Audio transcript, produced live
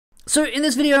So in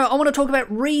this video, I want to talk about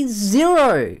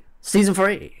Re:Zero Season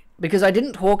 3, because I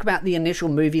didn't talk about the initial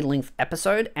movie-length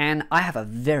episode, and I have a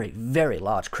very, very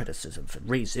large criticism for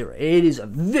Re:Zero. It is a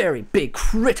very big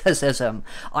criticism.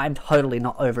 I'm totally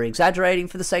not over-exaggerating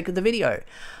for the sake of the video.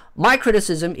 My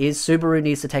criticism is Subaru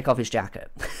needs to take off his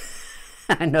jacket.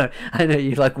 I know,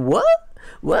 you're like, what?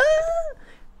 What?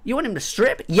 You want him to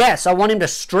strip? Yes, I want him to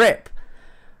strip.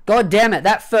 God damn it,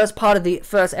 that first part of the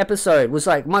first episode was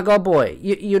like, my god boy,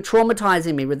 you're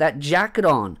traumatizing me with that jacket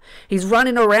on. He's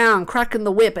running around, cracking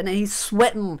the whip, and he's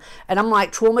sweating, and I'm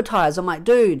like traumatized. I'm like,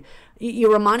 dude,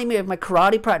 you're reminding me of my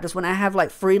karate practice when I have like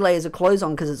 3 layers of clothes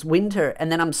on because it's winter,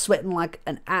 and then I'm sweating like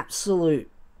an absolute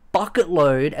bucket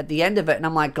load at the end of it, and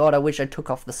I'm like, God, I wish I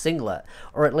took off the singlet,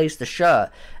 or at least the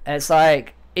shirt. And it's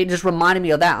like, it just reminded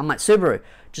me of that. I'm like, Subaru,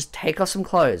 just take off some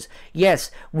clothes. Yes,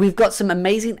 we've got some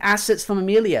amazing assets from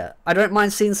Amelia. I don't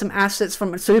mind seeing some assets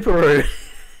from Subaru.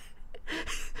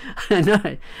 I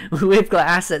know, we've got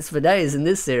assets for days in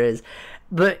this series.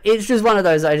 But it's just one of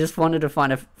those, I just wanted to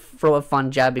throw a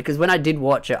fun jab, because when I did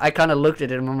watch it, I kind of looked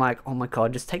at it and I'm like, oh my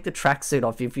god, just take the tracksuit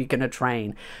off if you're going to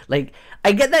train. Like,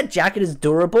 I get that jacket is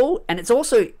durable, and it's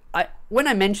also, when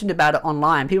I mentioned about it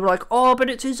online, people were like, oh, but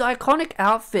it's his iconic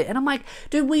outfit. And I'm like,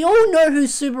 dude, we all know who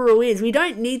Subaru is. We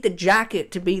don't need the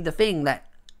jacket to be the thing that,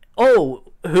 oh,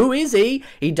 who is he?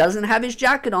 He doesn't have his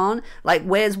jacket on. Like,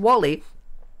 where's Wally?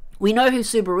 We know who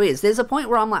Subaru is. There's a point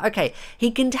where I'm like, okay,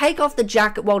 he can take off the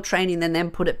jacket while training and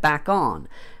then put it back on.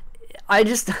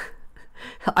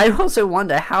 I also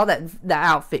wonder how that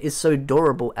outfit is so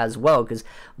durable as well, because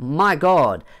my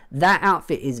god, that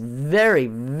outfit is very,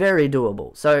 very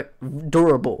durable. So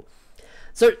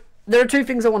there are 2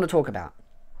 things I want to talk about.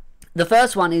 The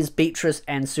first one is Beatrice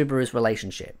and Subaru's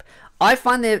relationship. I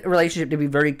find their relationship to be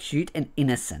very cute and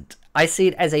innocent. I see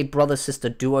it as a brother-sister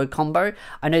duo combo.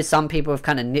 I know some people have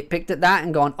kind of nitpicked at that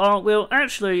and gone, oh, well,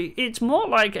 actually, it's more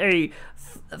like a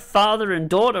father and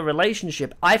daughter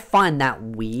relationship. I find that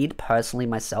weird, personally,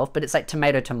 myself, but it's like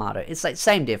tomato, tomato. It's like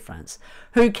same difference.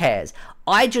 Who cares?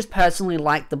 I just personally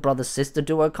like the brother-sister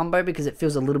duo combo because it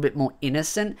feels a little bit more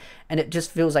innocent, and it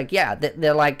just feels like, yeah,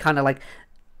 they're like kind of like,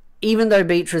 even though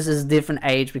Beatrice is a different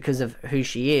age because of who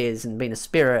she is and being a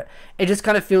spirit, it just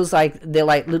kind of feels like they're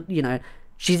like, you know,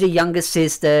 she's a younger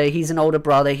sister, he's an older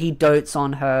brother, he dotes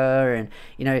on her and,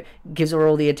 you know, gives her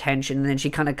all the attention, and then she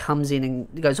kind of comes in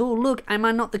and goes, oh, look, am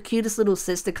I not the cutest little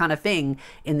sister kind of thing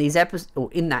in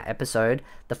that episode,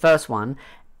 the first one.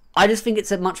 I just think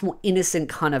it's a much more innocent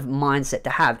kind of mindset to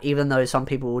have, even though some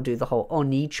people will do the whole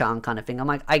Oni-chan kind of thing. I'm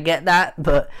like, I get that,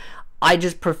 but I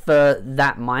just prefer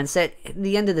that mindset. At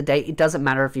the end of the day, it doesn't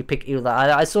matter if you pick either.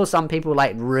 I saw some people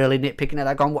like really nitpicking at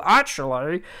that, going, well,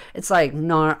 actually, it's like,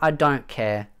 no, I don't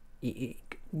care.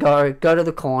 Go to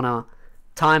the corner,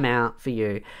 time out for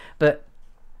you. But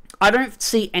I don't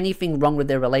see anything wrong with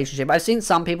their relationship. I've seen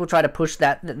some people try to push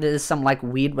that there's some like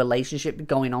weird relationship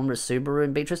going on with Subaru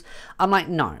and Beatrice. I'm like,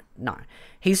 no.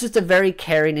 He's just a very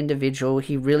caring individual.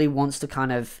 He really wants to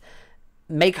kind of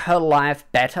make her life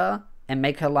better and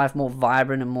make her life more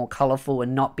vibrant and more colorful,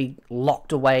 and not be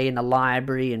locked away in a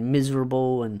library and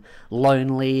miserable and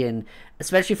lonely. And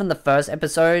especially from the first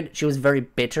episode, she was very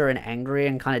bitter and angry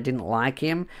and kind of didn't like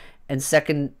him. And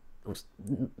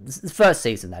first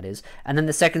season, that is, and then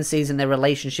the second season their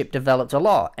relationship developed a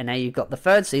lot, and now you've got the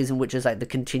third season, which is like the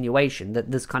continuation, that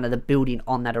there's kind of the building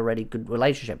on that already good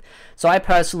relationship. So I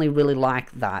personally really like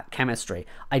that chemistry.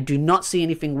 I do not see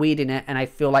anything weird in it, and I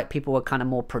feel like people are kind of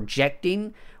more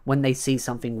projecting when they see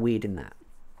something weird in that.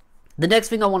 The next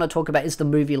thing I want to talk about is the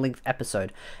movie-length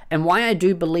episode, and why I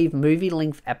do believe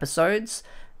movie-length episodes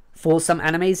for some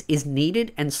animes is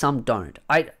needed and some don't.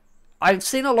 I've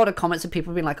seen a lot of comments of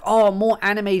people being like, oh, more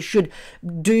anime should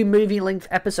do movie-length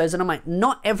episodes. And I'm like,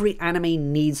 not every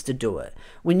anime needs to do it.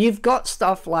 When you've got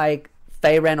stuff like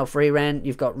Feiren or Freeren,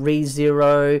 you've got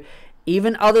Re:Zero,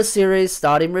 even other series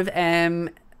starting with M,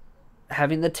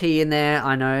 having the T in there.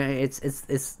 I know it's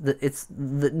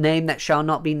the name that shall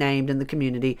not be named in the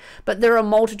community, but there are a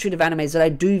multitude of animes that I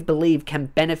do believe can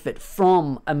benefit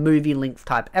from a movie-length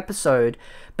type episode.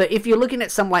 But if you're looking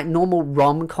at some like normal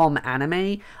rom-com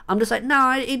anime, I'm just like,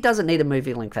 no, it doesn't need a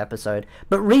movie-length episode.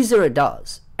 But Re:Zero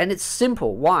does, and it's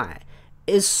simple. Why?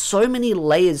 There's so many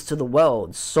layers to the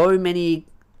world, so many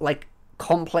like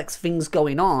complex things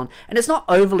going on, and it's not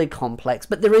overly complex,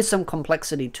 but there is some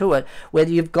complexity to it, where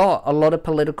you've got a lot of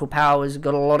political powers, you've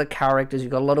got a lot of characters, you've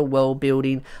got a lot of world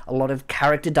building, a lot of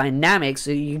character dynamics.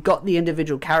 So you've got the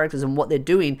individual characters and what they're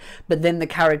doing, but then the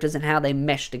characters and how they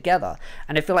mesh together.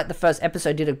 And I feel like the first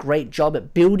episode did a great job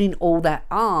at building all that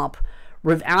up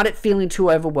without it feeling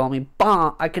too overwhelming,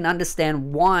 but I can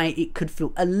understand why it could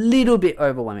feel a little bit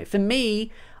overwhelming. For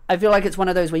me, I feel like it's one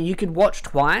of those where you could watch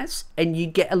twice and you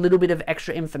get a little bit of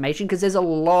extra information, because there's a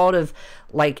lot of,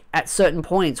 like, at certain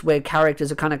points where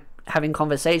characters are kind of having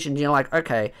conversations, you're like,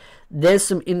 okay, there's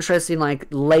some interesting, like,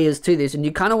 layers to this, and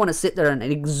you kind of want to sit there and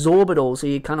absorb it all, so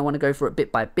you kind of want to go for it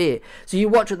bit by bit. So you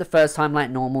watch it the first time like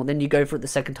normal, then you go for it the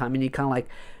second time, and you kind of, like,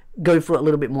 go for it a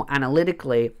little bit more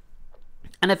analytically.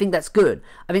 And I think that's good.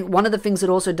 I think one of the things it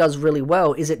also does really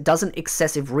well is it doesn't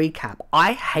excessive recap.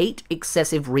 I hate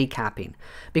excessive recapping,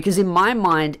 because in my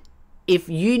mind, if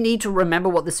you need to remember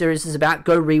what the series is about,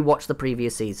 go rewatch the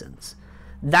previous seasons.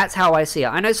 That's how I see it.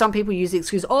 I know some people use the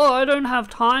excuse, oh, I don't have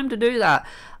time to do that.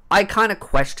 I kind of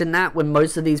question that when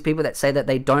most of these people that say that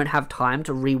they don't have time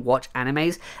to rewatch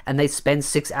animes and they spend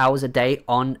 6 hours a day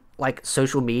on, like,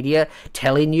 social media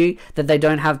telling you that they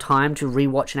don't have time to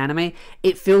rewatch an anime,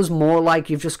 it feels more like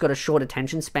you've just got a short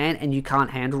attention span and you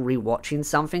can't handle rewatching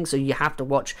something, so you have to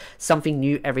watch something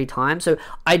new every time. So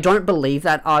I don't believe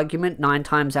that argument 9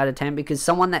 times out of 10, because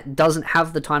someone that doesn't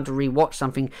have the time to rewatch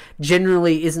something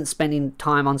generally isn't spending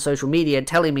time on social media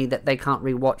telling me that they can't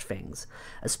rewatch things,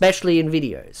 especially in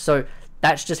videos. So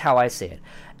that's just how I see it.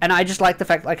 And I just like the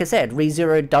fact, like I said,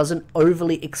 ReZero doesn't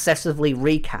overly excessively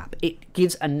recap. It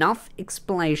gives enough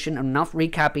explanation, enough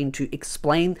recapping to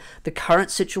explain the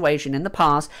current situation in the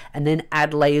past, and then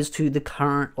add layers to the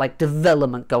current, like,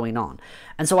 development going on.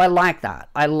 And so I like that.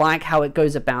 I like how it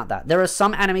goes about that. There are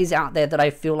some animes out there that I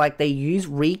feel like they use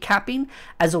recapping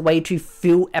as a way to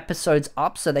fill episodes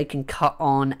up so they can cut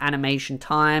on animation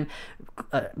time,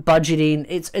 budgeting.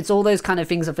 It's all those kind of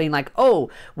things of being like, oh,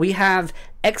 we have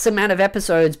X amount of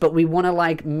episodes, but we want to,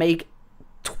 like, make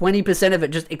 20% of it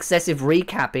just excessive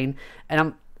recapping,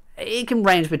 and it can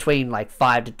range between, like,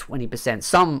 5 to 20%.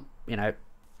 Some, you know,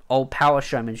 old power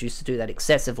showmen used to do that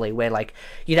excessively, where, like,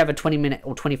 you'd have a 20-minute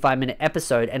or 25-minute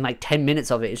episode and, like, 10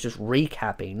 minutes of it is just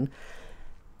recapping.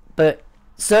 But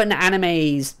certain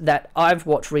animes that I've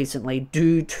watched recently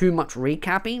do too much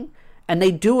recapping, and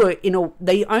they do it in a...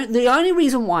 the only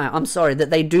reason why, I'm sorry, that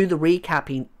they do the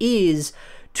recapping is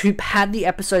to pad the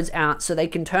episodes out so they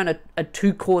can turn a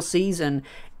 2-core season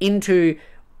into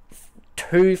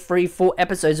 2, 3, 4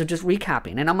 episodes of just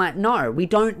recapping. And I'm like, no, we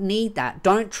don't need that.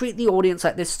 Don't treat the audience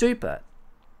like they're stupid.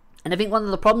 And I think one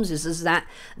of the problems is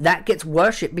that gets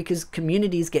worshipped because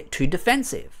communities get too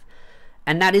defensive.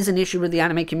 And that is an issue with the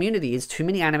anime community, is too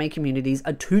many anime communities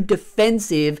are too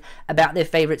defensive about their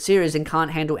favorite series and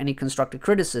can't handle any constructive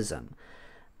criticism.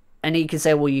 And you can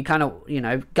say, well, you kind of, you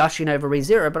know, gushing over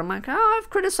ReZero, but I'm like, oh,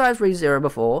 I've criticized ReZero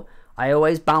before. I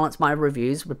always balance my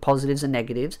reviews with positives and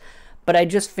negatives. But I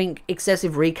just think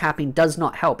excessive recapping does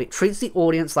not help. It treats the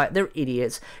audience like they're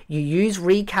idiots. You use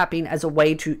recapping as a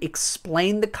way to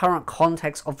explain the current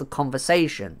context of the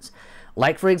conversations.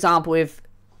 Like, for example, if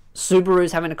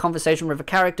Subaru's having a conversation with a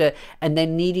character and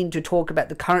then needing to talk about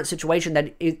the current situation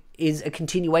that is a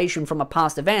continuation from a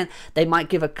past event, they might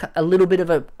give a little bit of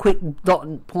a quick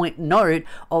dot point note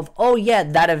of, oh yeah,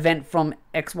 that event from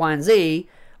X, Y, and Z.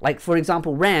 Like, for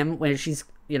example, Rem, when she's,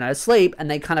 you know, asleep, and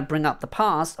they kind of bring up the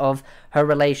past of her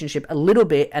relationship a little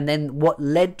bit, and then what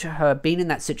led to her being in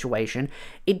that situation.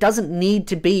 It doesn't need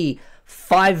to be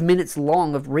 5 minutes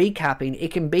long of recapping.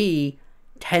 It can be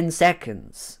 10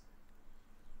 seconds.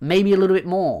 Maybe a little bit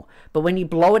more. But when you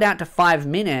blow it out to 5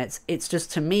 minutes, it's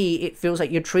just, to me, it feels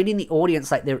like you're treating the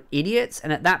audience like they're idiots.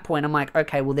 And at that point, I'm like,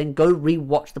 okay, well then go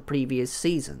rewatch the previous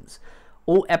seasons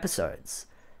or episodes.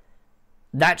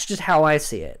 That's just how I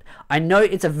see it. I know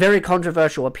it's a very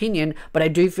controversial opinion, but I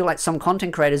do feel like some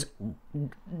content creators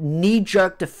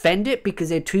knee-jerk defend it because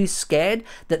they're too scared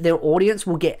that their audience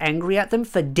will get angry at them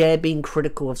for dare being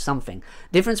critical of something.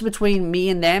 The difference between me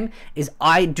and them is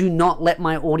I do not let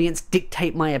my audience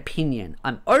dictate my opinion.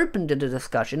 I'm open to the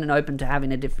discussion and open to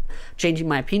having changing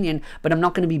my opinion, but I'm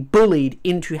not going to be bullied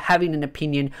into having an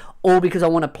opinion all because I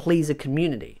want to please a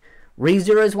community.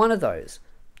 ReZero is one of those.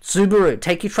 Subaru,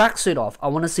 take your tracksuit off. I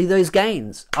want to see those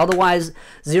gains. Otherwise,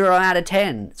 0 out of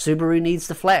 10. Subaru needs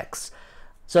to flex.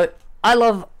 So,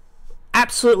 I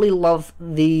absolutely love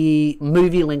the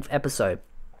movie length episode.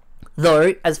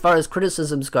 Though, as far as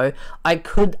criticisms go, I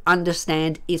could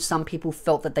understand if some people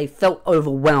felt that they felt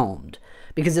overwhelmed,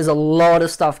 because there's a lot of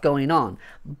stuff going on.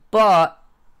 But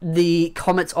the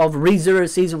comments of ReZero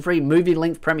Season 3 movie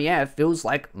length premiere feels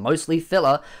like mostly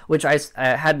filler, which I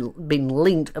had been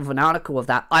linked of an article of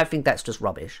that. I think that's just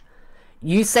rubbish.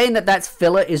 You saying that that's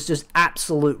filler is just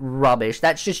absolute rubbish.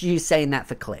 That's just you saying that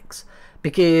for clicks.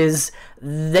 because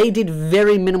they did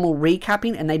very minimal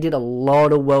recapping and they did a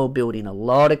lot of world building, a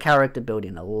lot of character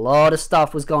building, a lot of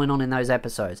stuff was going on in those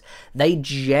episodes. They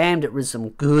jammed it with some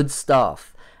good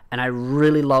stuff, and I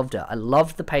really loved it. I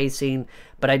loved the pacing,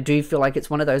 but I do feel like it's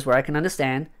one of those where I can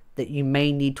understand that you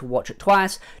may need to watch it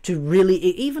twice to really,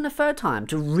 even a third time,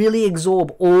 to really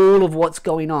absorb all of what's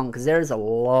going on, because there is a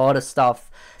lot of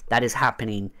stuff that is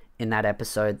happening in that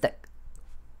episode that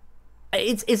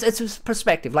it's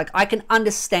perspective. Like, I can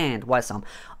understand why some.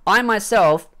 I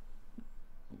myself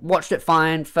watched it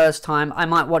fine first time. I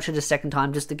might watch it a second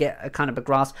time just to get a kind of a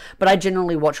grasp, but I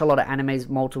generally watch a lot of animes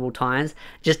multiple times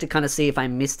just to kind of see if I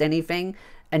missed anything,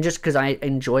 and just because I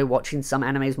enjoy watching some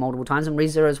animes multiple times, and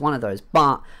ReZero is one of those.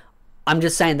 But I'm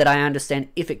just saying that I understand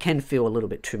if it can feel a little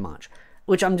bit too much,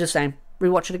 which I'm just saying,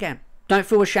 rewatch it again. Don't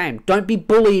feel ashamed. Don't be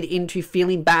bullied into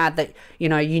feeling bad that, you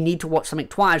know, you need to watch something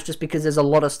twice just because there's a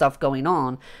lot of stuff going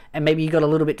on, and maybe you got a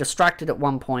little bit distracted at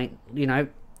one point, you know,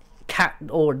 cat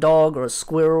or a dog or a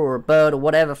squirrel or a bird or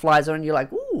whatever flies on, and you're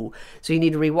like, ooh, so you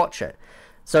need to rewatch it.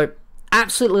 So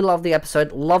absolutely love the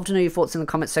episode. Love to know your thoughts in the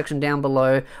comment section down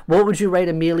below. What would you rate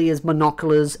Amelia's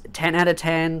binoculars? 10 out of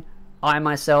 10. I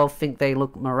myself think they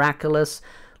look miraculous.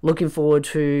 Looking forward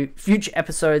to future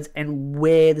episodes and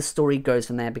where the story goes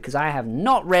from there, because I have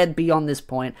not read beyond this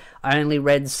point. I only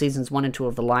read seasons 1 and 2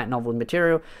 of the light novel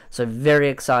material, so very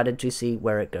excited to see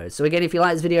where it goes. So again, if you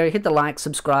like this video, hit the like,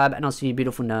 subscribe, and I'll see you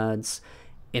beautiful nerds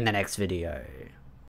in the next video.